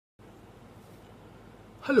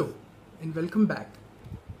Hello and welcome back.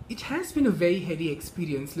 It has been a very heady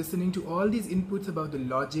experience listening to all these inputs about the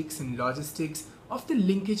logics and logistics of the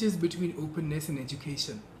linkages between openness and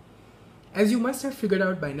education. As you must have figured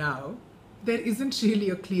out by now, there isn't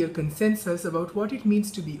really a clear consensus about what it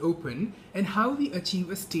means to be open and how we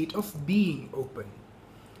achieve a state of being open.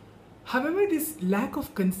 However, this lack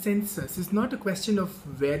of consensus is not a question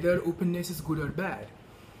of whether openness is good or bad,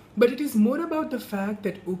 but it is more about the fact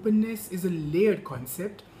that openness is a layered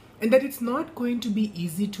concept and that it's not going to be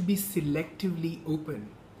easy to be selectively open.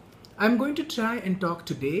 I'm going to try and talk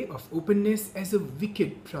today of openness as a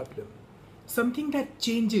wicked problem, something that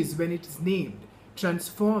changes when it is named,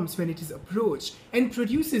 transforms when it is approached, and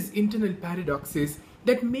produces internal paradoxes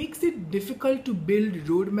that makes it difficult to build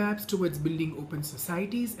roadmaps towards building open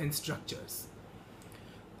societies and structures.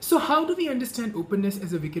 So how do we understand openness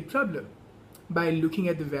as a wicked problem? By looking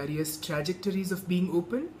at the various trajectories of being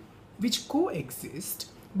open, which coexist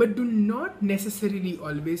but do not necessarily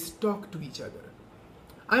always talk to each other.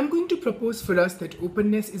 I'm going to propose for us that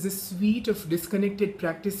openness is a suite of disconnected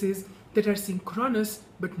practices that are synchronous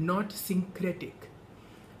but not syncretic.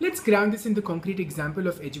 Let's ground this in the concrete example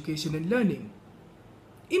of education and learning.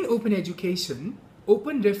 In open education,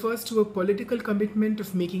 open refers to a political commitment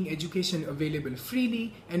of making education available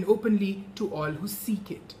freely and openly to all who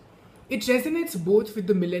seek it. It resonates both with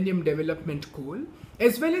the Millennium Development Goal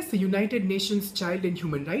as well as the United Nations Child and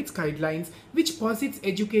Human Rights Guidelines, which posits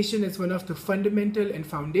education as one of the fundamental and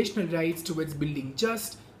foundational rights towards building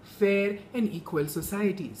just, fair, and equal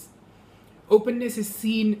societies. Openness is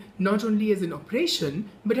seen not only as an operation,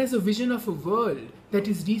 but as a vision of a world that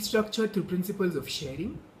is restructured through principles of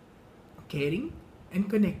sharing, caring, and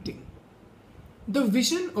connecting. The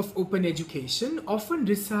vision of open education often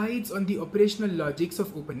resides on the operational logics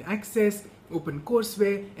of open access, open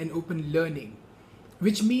courseware, and open learning,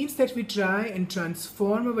 which means that we try and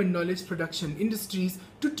transform our knowledge production industries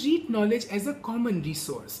to treat knowledge as a common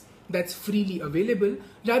resource that's freely available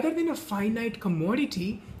rather than a finite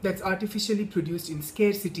commodity that's artificially produced in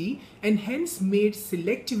scarcity and hence made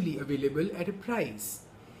selectively available at a price.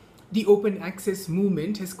 The open access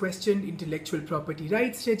movement has questioned intellectual property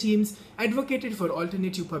rights regimes, advocated for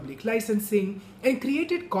alternative public licensing, and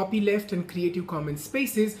created copyleft and Creative Commons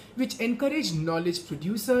spaces which encourage knowledge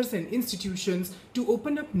producers and institutions to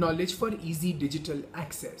open up knowledge for easy digital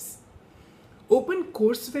access. Open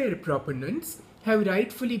courseware proponents have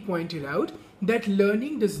rightfully pointed out that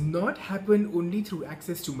learning does not happen only through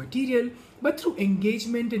access to material, but through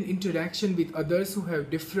engagement and interaction with others who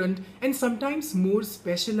have different and sometimes more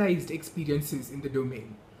specialized experiences in the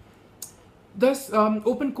domain. Thus,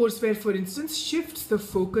 open courseware, for instance, shifts the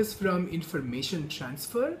focus from information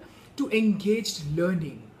transfer to engaged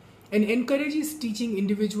learning and encourages teaching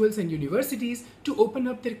individuals and universities to open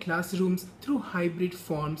up their classrooms through hybrid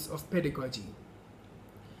forms of pedagogy.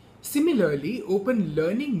 Similarly, open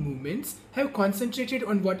learning movements have concentrated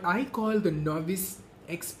on what I call the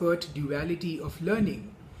novice-expert duality of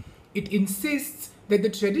learning. It insists that the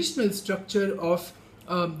traditional structure of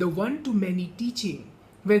the one-to-many teaching,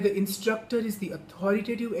 where the instructor is the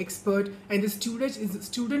authoritative expert and the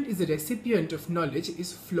student is a recipient of knowledge,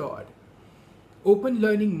 is flawed. Open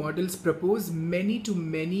learning models propose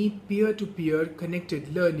many-to-many peer-to-peer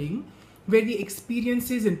connected learning, where the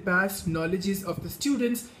experiences and past knowledges of the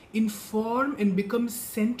students inform and become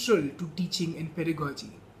central to teaching and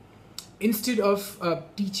pedagogy. Instead of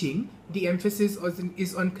teaching, the emphasis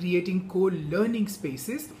is on creating co-learning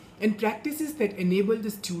spaces and practices that enable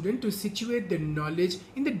the student to situate their knowledge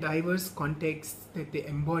in the diverse contexts that they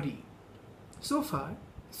embody. So far,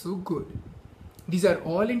 so good. These are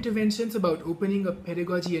all interventions about opening up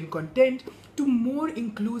pedagogy and content to more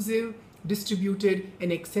inclusive, distributed,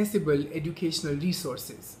 and accessible educational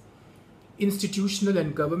resources. Institutional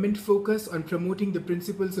and government focus on promoting the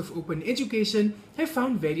principles of open education have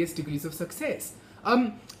found various degrees of success.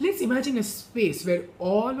 Let's imagine a space where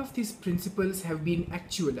all of these principles have been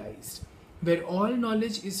actualized, where all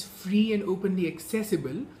knowledge is free and openly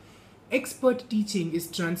accessible, expert teaching is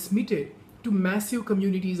transmitted to massive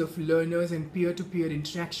communities of learners, and peer-to-peer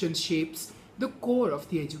interaction shapes the core of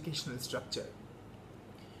the educational structure.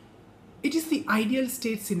 It is the ideal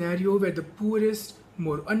state scenario where the poorest,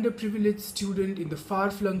 more underprivileged student in the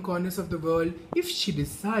far-flung corners of the world, if she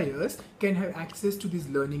desires, can have access to these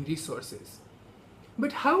learning resources.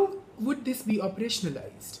 But how would this be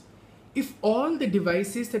operationalized? If all the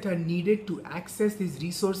devices that are needed to access these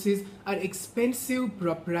resources are expensive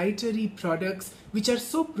proprietary products which are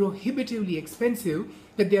so prohibitively expensive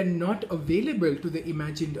that they are not available to the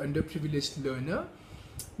imagined underprivileged learner,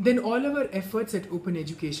 then all our efforts at open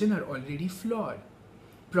education are already flawed.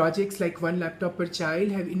 Projects like One Laptop Per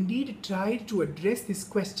Child have indeed tried to address these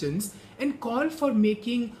questions and call for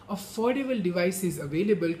making affordable devices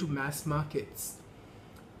available to mass markets.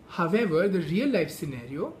 However, the real-life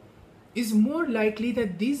scenario is more likely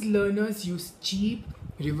that these learners use cheap,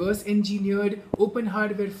 reverse-engineered, open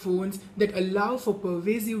hardware phones that allow for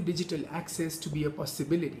pervasive digital access to be a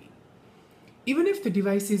possibility. Even if the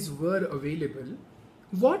devices were available,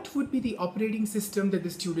 what would be the operating system that the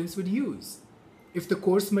students would use? If the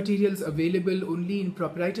course materials available only in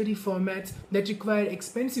proprietary formats that require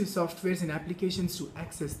expensive softwares and applications to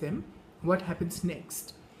access them, what happens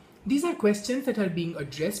next? These are questions that are being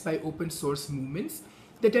addressed by open source movements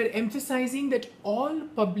that are emphasizing that all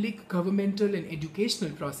public, governmental, and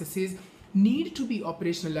educational processes need to be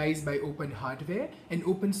operationalized by open hardware and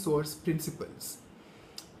open source principles.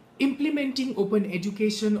 Implementing open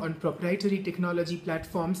education on proprietary technology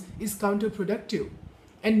platforms is counterproductive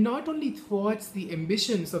and not only thwarts the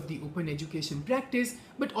ambitions of the open education practice,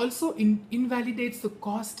 but also invalidates the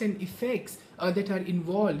cost and effects that are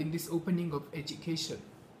involved in this opening of education.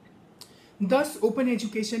 Thus, open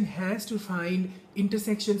education has to find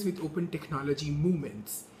intersections with open technology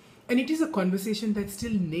movements. And it is a conversation that's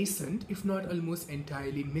still nascent, if not almost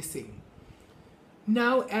entirely missing.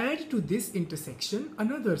 Now add to this intersection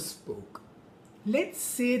another spoke. Let's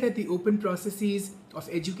say that the open processes of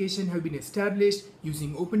education have been established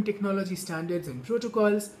using open technology standards and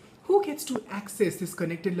protocols. Who gets to access this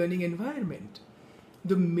connected learning environment?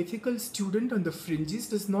 The mythical student on the fringes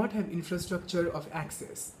does not have infrastructure of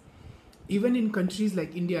access. Even in countries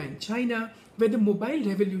like India and China, where the mobile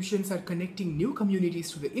revolutions are connecting new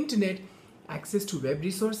communities to the internet, access to web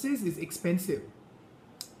resources is expensive.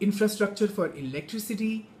 Infrastructure for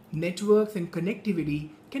electricity, networks, and connectivity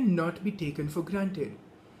cannot be taken for granted.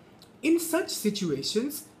 In such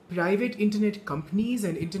situations, private internet companies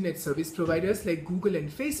and internet service providers like Google and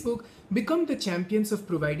Facebook become the champions of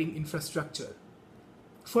providing infrastructure.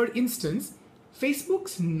 For instance,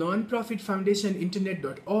 Facebook's non-profit foundation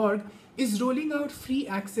Internet.org is rolling out free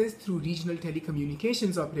access through regional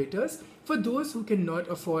telecommunications operators for those who cannot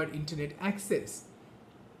afford internet access.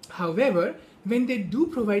 However, when they do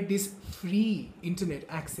provide this free internet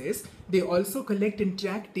access, they also collect and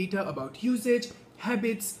track data about usage,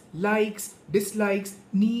 habits, likes, dislikes,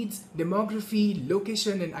 needs, demography,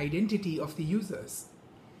 location, and identity of the users.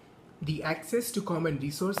 The access to common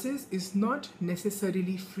resources is not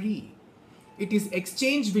necessarily free. It is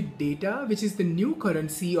exchanged with data, which is the new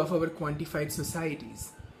currency of our quantified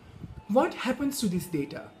societies. What happens to this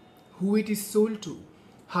data? Who it is sold to?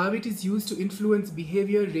 How it is used to influence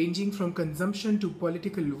behavior ranging from consumption to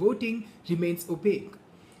political voting remains opaque.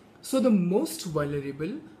 So the most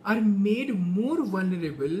vulnerable are made more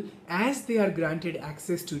vulnerable as they are granted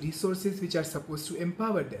access to resources which are supposed to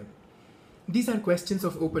empower them. These are questions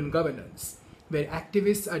of open governance, where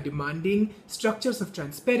activists are demanding structures of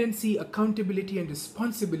transparency, accountability, and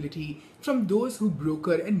responsibility from those who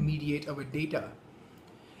broker and mediate our data.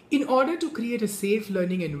 In order to create a safe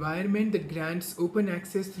learning environment that grants open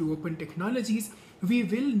access through open technologies, we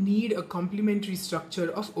will need a complementary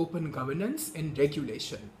structure of open governance and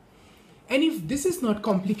regulation. And if this is not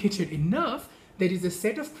complicated enough, there is a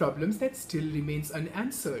set of problems that still remains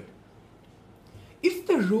unanswered. If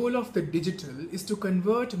the role of the digital is to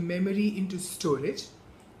convert memory into storage,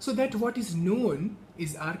 so that what is known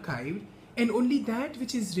is archived, and only that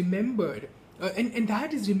which is remembered, and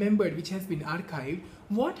that is remembered which has been archived,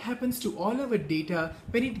 what happens to all our data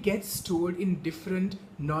when it gets stored in different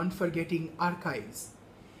non-forgetting archives?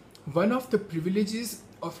 One of the privileges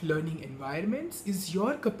of learning environments is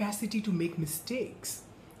your capacity to make mistakes,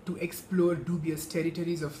 to explore dubious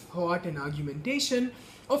territories of thought and argumentation,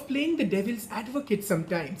 of playing the devil's advocate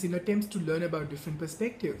sometimes in attempts to learn about different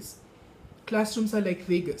perspectives. Classrooms are like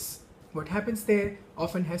Vegas. What happens there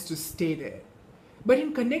often has to stay there. But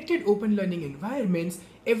in connected open learning environments,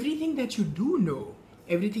 everything that you do know,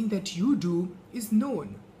 everything that you do is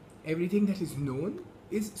known. Everything that is known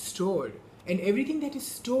is stored. And everything that is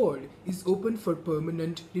stored is open for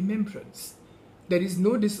permanent remembrance. There is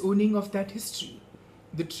no disowning of that history.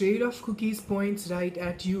 The trail of cookies points right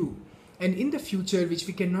at you. And in the future, which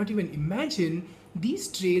we cannot even imagine, these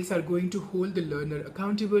trails are going to hold the learner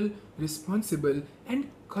accountable, responsible, and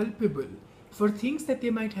culpable for things that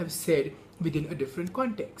they might have said within a different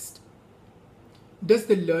context. Does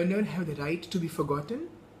the learner have the right to be forgotten?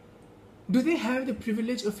 Do they have the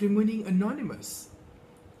privilege of remaining anonymous?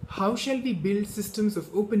 How shall we build systems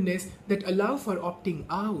of openness that allow for opting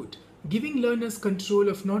out, giving learners control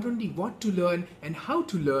of not only what to learn and how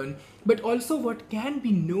to learn, but also what can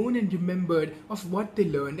be known and remembered of what they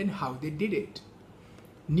learned and how they did it?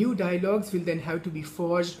 New dialogues will then have to be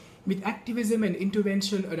forged with activism and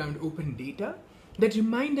intervention around open data that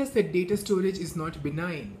remind us that data storage is not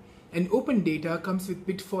benign, and open data comes with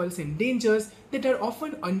pitfalls and dangers that are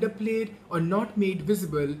often underplayed or not made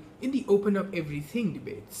visible in the open up everything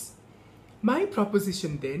debates. My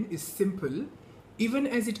proposition then is simple, even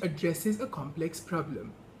as it addresses a complex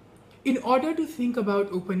problem. In order to think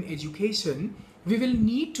about open education, we will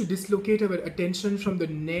need to dislocate our attention from the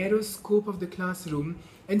narrow scope of the classroom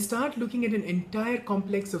and start looking at an entire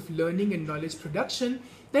complex of learning and knowledge production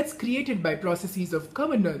that's created by processes of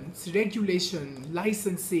governance, regulation,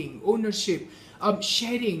 licensing, ownership,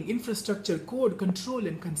 sharing, infrastructure, code, control,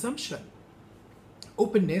 and consumption.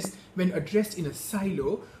 Openness, when addressed in a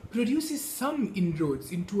silo, produces some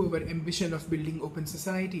inroads into our ambition of building open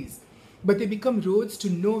societies, but they become roads to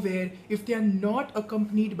nowhere if they are not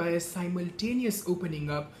accompanied by a simultaneous opening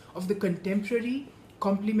up of the contemporary,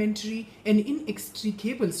 complementary, and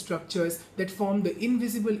inextricable structures that form the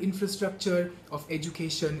invisible infrastructure of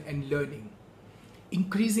education and learning.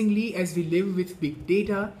 Increasingly, as we live with big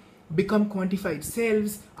data, become quantified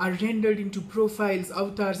selves, are rendered into profiles,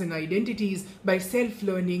 avatars, and identities by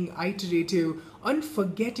self-learning, iterative,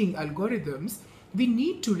 unforgetting algorithms, we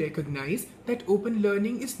need to recognize that open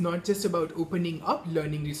learning is not just about opening up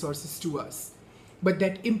learning resources to us, but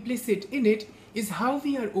that implicit in it is how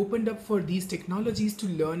we are opened up for these technologies to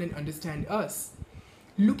learn and understand us.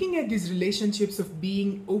 Looking at these relationships of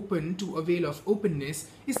being open to avail of openness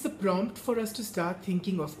is the prompt for us to start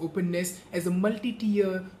thinking of openness as a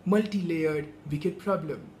multi-tier, multi-layered wicked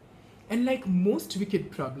problem. And like most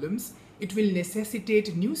wicked problems, it will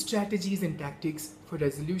necessitate new strategies and tactics for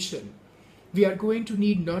resolution. We are going to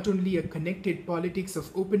need not only a connected politics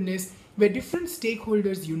of openness where different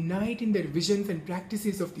stakeholders unite in their visions and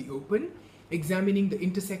practices of the open, examining the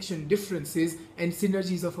intersection differences and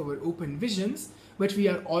synergies of our open visions, but we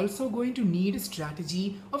are also going to need a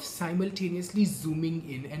strategy of simultaneously zooming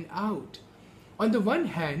in and out. On the one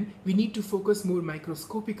hand, we need to focus more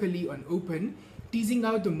microscopically on open, teasing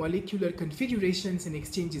out the molecular configurations and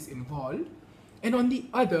exchanges involved, and on the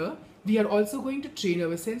other, we are also going to train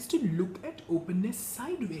ourselves to look at openness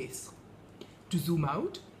sideways, to zoom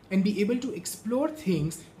out and be able to explore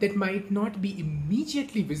things that might not be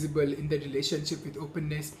immediately visible in the relationship with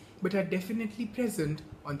openness, but are definitely present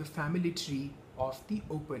on the family tree of the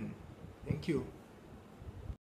open. Thank you.